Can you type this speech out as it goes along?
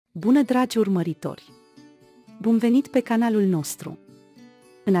Bună, dragi urmăritori! Bun venit pe canalul nostru!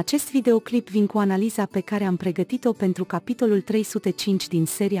 În acest videoclip vin cu analiza pe care am pregătit-o pentru capitolul 305 din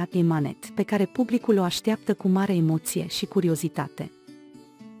seria EMANET, pe care publicul o așteaptă cu mare emoție și curiozitate.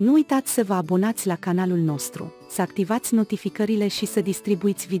 Nu uitați să vă abonați la canalul nostru, să activați notificările și să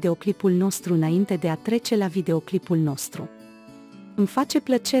distribuiți videoclipul nostru înainte de a trece la videoclipul nostru. Îmi face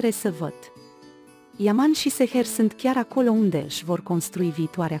plăcere să văd. Yaman și Seher sunt chiar acolo unde își vor construi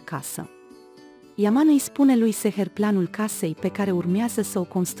viitoarea casă. Yaman îi spune lui Seher planul casei pe care urmează să o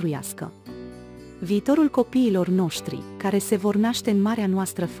construiască. Viitorul copiilor noștri, care se vor naște în marea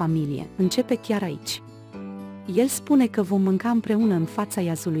noastră familie, începe chiar aici. El spune că vom mânca împreună în fața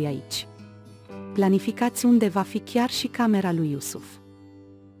iazului aici. Planificați unde va fi chiar și camera lui Yusuf.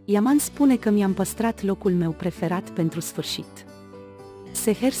 Yaman spune că mi-am păstrat locul meu preferat pentru sfârșit.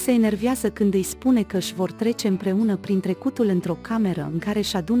 Seher se enervează când îi spune că își vor trece împreună prin trecutul într-o cameră în care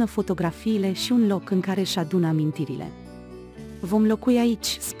își adună fotografiile și un loc în care își adună amintirile. Vom locui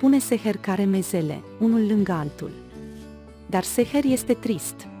aici, spune Seher care mezele, unul lângă altul. Dar Seher este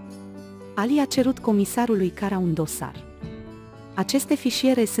trist. Ali a cerut comisarului Cara un dosar. Aceste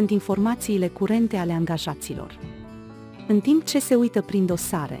fișiere sunt informațiile curente ale angajaților. În timp ce se uită prin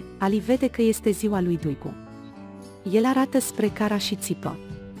dosare, Ali vede că este ziua lui Duigu. El arată spre Cara și țipă.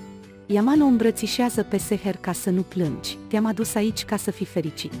 Yaman o îmbrățișează pe Seher ca să nu plângi, te-am adus aici ca să fii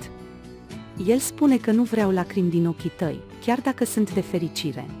fericit. El spune că nu vreau lacrimi din ochii tăi, chiar dacă sunt de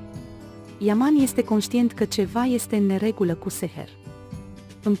fericire. Yaman este conștient că ceva este în neregulă cu Seher.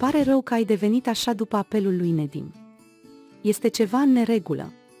 Îmi pare rău că ai devenit așa după apelul lui Nedim. Este ceva în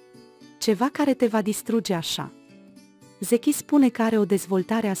neregulă. Ceva care te va distruge așa. Zeki spune că are o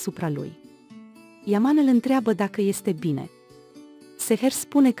dezvoltare asupra lui. Yaman îl întreabă dacă este bine. Seher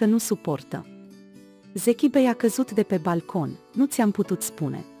spune că nu suportă. Zeki Bey a căzut de pe balcon, nu ți-am putut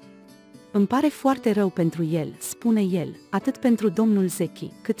spune. Îmi pare foarte rău pentru el, spune el, atât pentru domnul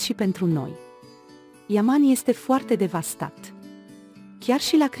Zeki, cât și pentru noi. Yaman este foarte devastat. Chiar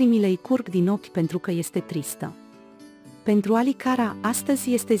și lacrimile îi curg din ochi pentru că este tristă. Pentru Ali Cara,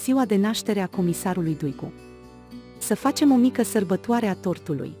 astăzi este ziua de naștere a comisarului Duigu. Să facem o mică sărbătoare a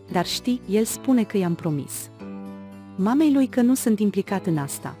tortului, dar știi, el spune că i-am promis mamei lui că nu sunt implicat în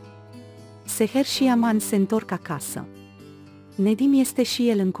asta. Seher și Yaman se întorc acasă. Nedim este și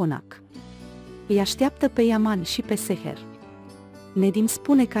el în conac. Îi așteaptă pe Yaman și pe Seher. Nedim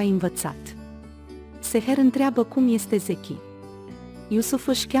spune că a învățat. Seher întreabă cum este Zeki. Yusuf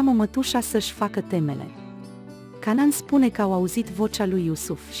își cheamă mătușa să-și facă temele. Canan spune că au auzit vocea lui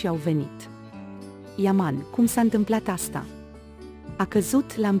Yusuf și au venit. Yaman, cum s-a întâmplat asta? A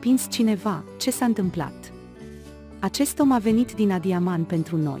căzut, l-a împins cineva, ce s-a întâmplat? Acest om a venit din Adiaman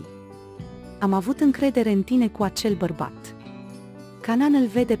pentru noi. Am avut încredere în tine cu acel bărbat. Canan îl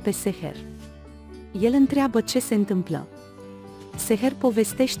vede pe Seher. El întreabă ce se întâmplă. Seher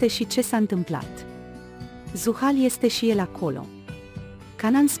povestește și ce s-a întâmplat. Zuhal este și el acolo.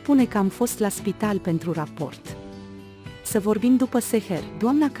 Canan spune că am fost la spital pentru raport. Să vorbim după Seher,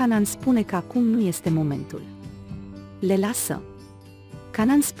 doamna Canan spune că acum nu este momentul. Le lasă.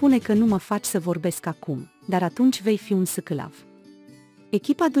 Canan spune că nu mă faci să vorbesc acum, dar atunci vei fi un săcălav.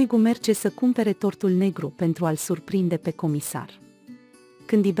 Echipa Duigu merge să cumpere tortul negru pentru a-l surprinde pe comisar.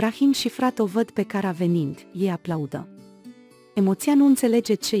 Când İbrahim și frate o văd pe Cara venind, ei aplaudă. Emoția nu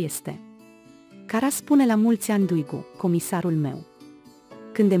înțelege ce este. Cara spune la mulți ani Duigu, comisarul meu.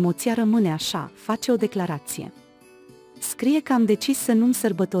 Când emoția rămâne așa, face o declarație. Scrie că am decis să nu-mi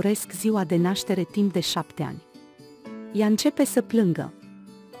sărbătoresc ziua de naștere timp de 7 ani. Ea începe să plângă.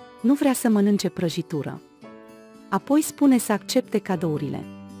 Nu vrea să mănânce prăjitură. Apoi spune să accepte cadourile.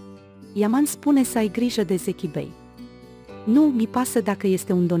 Yaman spune să ai grijă de Zeki Bey. Nu mi pasă dacă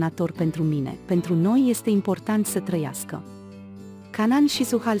este un donator pentru mine, pentru noi este important să trăiască. Canan și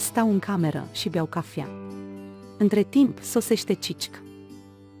Zuhal stau în cameră și beau cafea. Între timp sosește Cicic.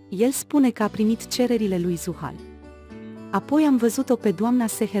 El spune că a primit cererile lui Zuhal. Apoi am văzut-o pe doamna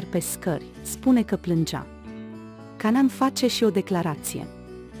Seher pe scări, spune că plângea. Canan face și o declarație.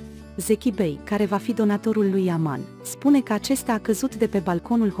 Zeki Bey, care va fi donatorul lui Yaman, spune că acesta a căzut de pe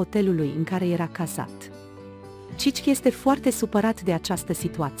balconul hotelului în care era cazat. Cici este foarte supărat de această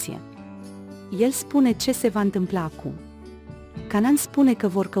situație. El spune ce se va întâmpla acum. Canan spune că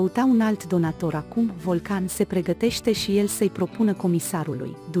vor căuta un alt donator acum, Volcan se pregătește și el să-i propună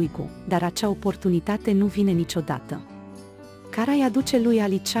comisarului, Duigu, dar acea oportunitate nu vine niciodată. Cara îi aduce lui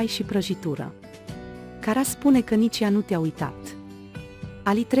Ali ceai și prăjitură. Cara spune că nici ea nu te-a uitat.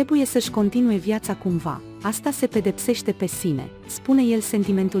 Ali trebuie să-și continue viața cumva, asta se pedepsește pe sine, spune el.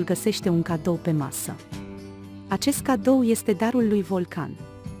 Sentimentul găsește un cadou pe masă. Acest cadou este darul lui Volcan.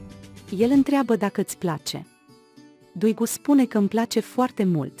 El întreabă dacă îți place. Duigu spune că îmi place foarte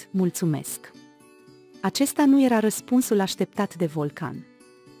mult, mulțumesc. Acesta nu era răspunsul așteptat de Volcan.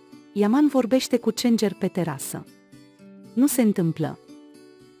 Yaman vorbește cu Cenger pe terasă. Nu se întâmplă.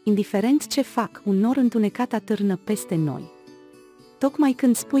 Indiferent ce fac, un nor întunecat atârnă peste noi. Tocmai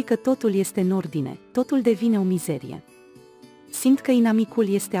când spui că totul este în ordine, totul devine o mizerie. Simt că inamicul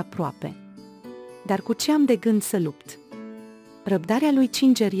este aproape. Dar cu ce am de gând să lupt? Răbdarea lui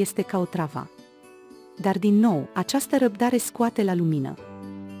Cenger este ca o travă. Dar din nou, această răbdare scoate la lumină.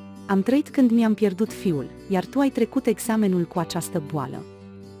 Am trăit când mi-am pierdut fiul, iar tu ai trecut examenul cu această boală.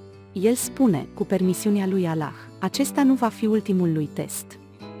 El spune, cu permisiunea lui Allah, acesta nu va fi ultimul lui test.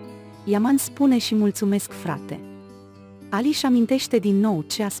 Yaman spune și mulțumesc, frate. Ali își amintește din nou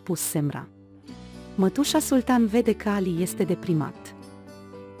ce a spus Semra. Mătușa Sultan vede că Ali este deprimat.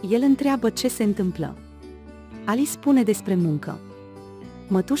 El întreabă ce se întâmplă. Ali spune despre muncă.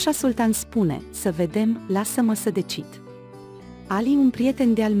 Mătușa Sultan spune, să vedem, lasă-mă să decid. Ali, un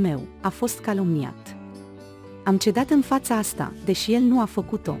prieten de-al meu, a fost calomniat. Am cedat în fața asta, deși el nu a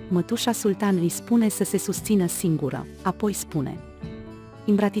făcut-o. Mătușa Sultan îi spune să se susțină singură, apoi spune: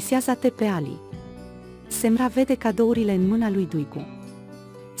 îmbratisează-te pe Ali. Semra vede cadourile în mâna lui Duigu.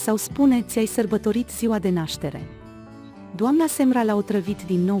 Sau spune, ți-ai sărbătorit ziua de naștere. Doamna Semra l-a otrăvit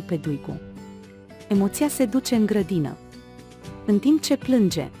din nou pe Duigu. Emoția se duce în grădină. În timp ce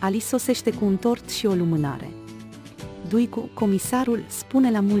plânge, Ali sosește cu un tort și o lumânare. Duigu, comisarul,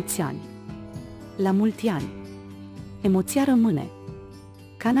 spune la mulți ani. La mulți ani. Emoția rămâne.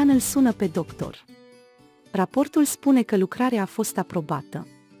 Canan îl sună pe doctor. Raportul spune că lucrarea a fost aprobată.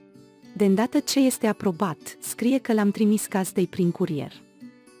 De îndată ce este aprobat, scrie că l-am trimis gazdei prin curier.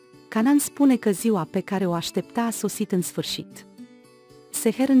 Canan spune că ziua pe care o aștepta a sosit în sfârșit.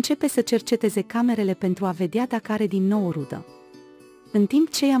 Seher începe să cerceteze camerele pentru a vedea dacă are din nou o rudă. În timp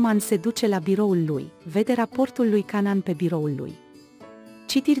ce Yaman se duce la biroul lui, vede raportul lui Canan pe biroul lui.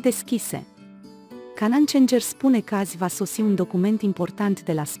 Citiri deschise. Canan Cenger spune că azi va sosi un document important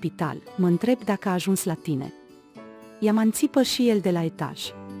de la spital, mă întreb dacă a ajuns la tine. Yaman țipă și el de la etaj.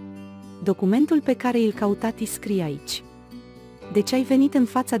 Documentul pe care îl cautați scrie aici. Deci ai venit în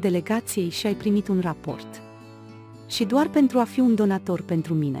fața delegației și ai primit un raport. Și doar pentru a fi un donator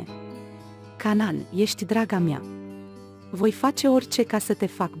pentru mine. Canan, ești draga mea. Voi face orice ca să te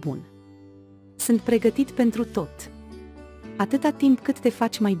fac bun. Sunt pregătit pentru tot. Atâta timp cât te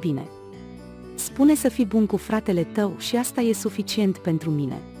faci mai bine. Spune să fii bun cu fratele tău și asta e suficient pentru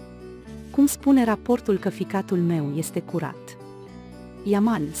mine. Cum spune raportul că ficatul meu este curat?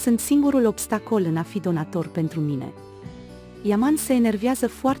 Yaman, sunt singurul obstacol în a fi donator pentru mine. Yaman se enervează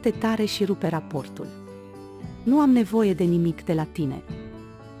foarte tare și rupe raportul. Nu am nevoie de nimic de la tine.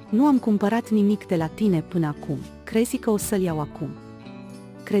 Nu am cumpărat nimic de la tine până acum, crezi că o să-l iau acum?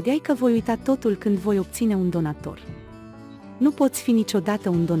 Credeai că voi uita totul când voi obține un donator. Nu poți fi niciodată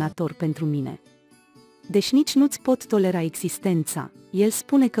un donator pentru mine. Deci nici nu-ți pot tolera existența. El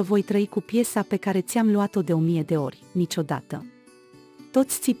spune că voi trăi cu piesa pe care ți-am luat-o de 1000 de ori, niciodată.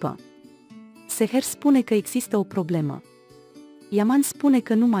 Toți țipă. Seher spune că există o problemă. Yaman spune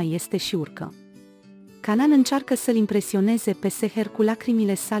că nu mai este și urcă. Canan încearcă să-l impresioneze pe Seher cu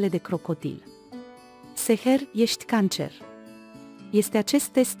lacrimile sale de crocodil. Seher, ești cancer. Este acest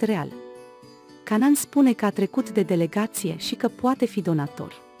test real. Canan spune că a trecut de delegație și că poate fi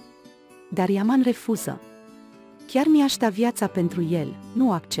donator. Dar Yaman refuză. Chiar mi-aș da viața pentru el, nu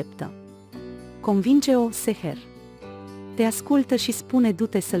o acceptă. Convinge-o, Seher. Te ascultă și spune,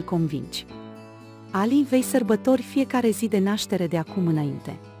 du-te să-l convingi. Ali, vei sărbători fiecare zi de naștere de acum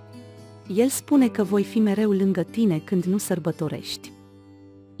înainte. El spune că voi fi mereu lângă tine când nu sărbătorești.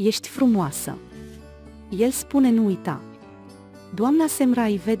 Ești frumoasă. El spune, nu uita. Doamna Semra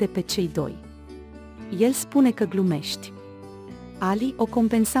îi vede pe cei doi. El spune că glumești. Ali, o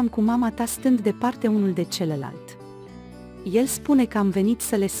compensam cu mama ta stând departe unul de celălalt. El spune că am venit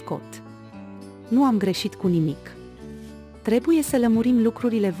să le scot. Nu am greșit cu nimic. Trebuie să lămurim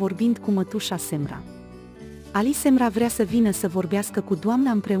lucrurile vorbind cu mătușa Semra. Ali Semra vrea să vină să vorbească cu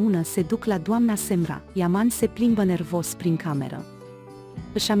doamna împreună, se duc la doamna Semra. Yaman se plimbă nervos prin cameră.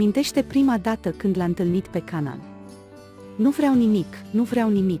 Își amintește prima dată când l-a întâlnit pe Canan. Nu vreau nimic, nu vreau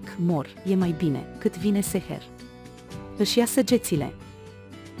nimic, mor, e mai bine, cât vine Seher. Își ia săgețile.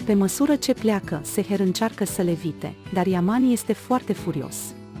 Pe măsură ce pleacă, Seher încearcă să le evite, dar Yaman este foarte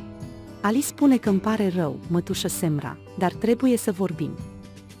furios. Ali spune că îmi pare rău, mătușă Semra, dar trebuie să vorbim.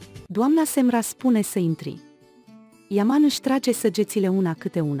 Doamna Semra spune să intri. Yaman își trage săgețile una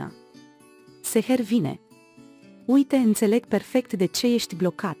câte una. Seher vine. Uite, înțeleg perfect de ce ești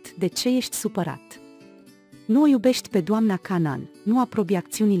blocat, de ce ești supărat. Nu o iubești pe doamna Canaan, nu aprobi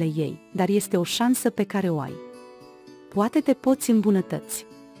acțiunile ei, dar este o șansă pe care o ai. Poate te poți îmbunătăți.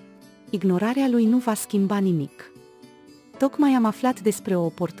 Ignorarea lui nu va schimba nimic. Tocmai am aflat despre o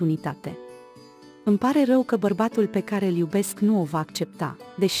oportunitate. Îmi pare rău că bărbatul pe care îl iubesc nu o va accepta,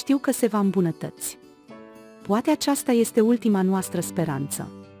 deci știu că se va îmbunătăți. Poate aceasta este ultima noastră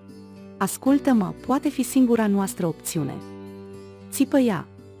speranță. Ascultă-mă, poate fi singura noastră opțiune. Țipă ea.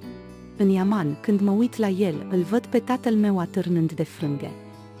 În Yaman, când mă uit la el, îl văd pe tatăl meu atârnând de frânge.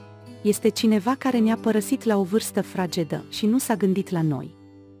 Este cineva care ne-a părăsit la o vârstă fragedă și nu s-a gândit la noi.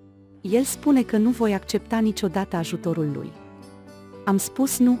 El spune că nu voi accepta niciodată ajutorul lui. Am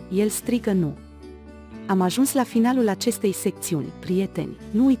spus nu, el strigă nu. Am ajuns la finalul acestei secțiuni, prieteni.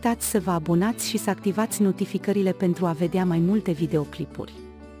 Nu uitați să vă abonați și să activați notificările pentru a vedea mai multe videoclipuri.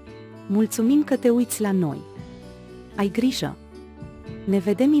 Mulțumim că te uiți la noi. Ai grijă! Ne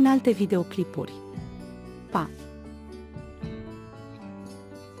vedem în alte videoclipuri. Pa!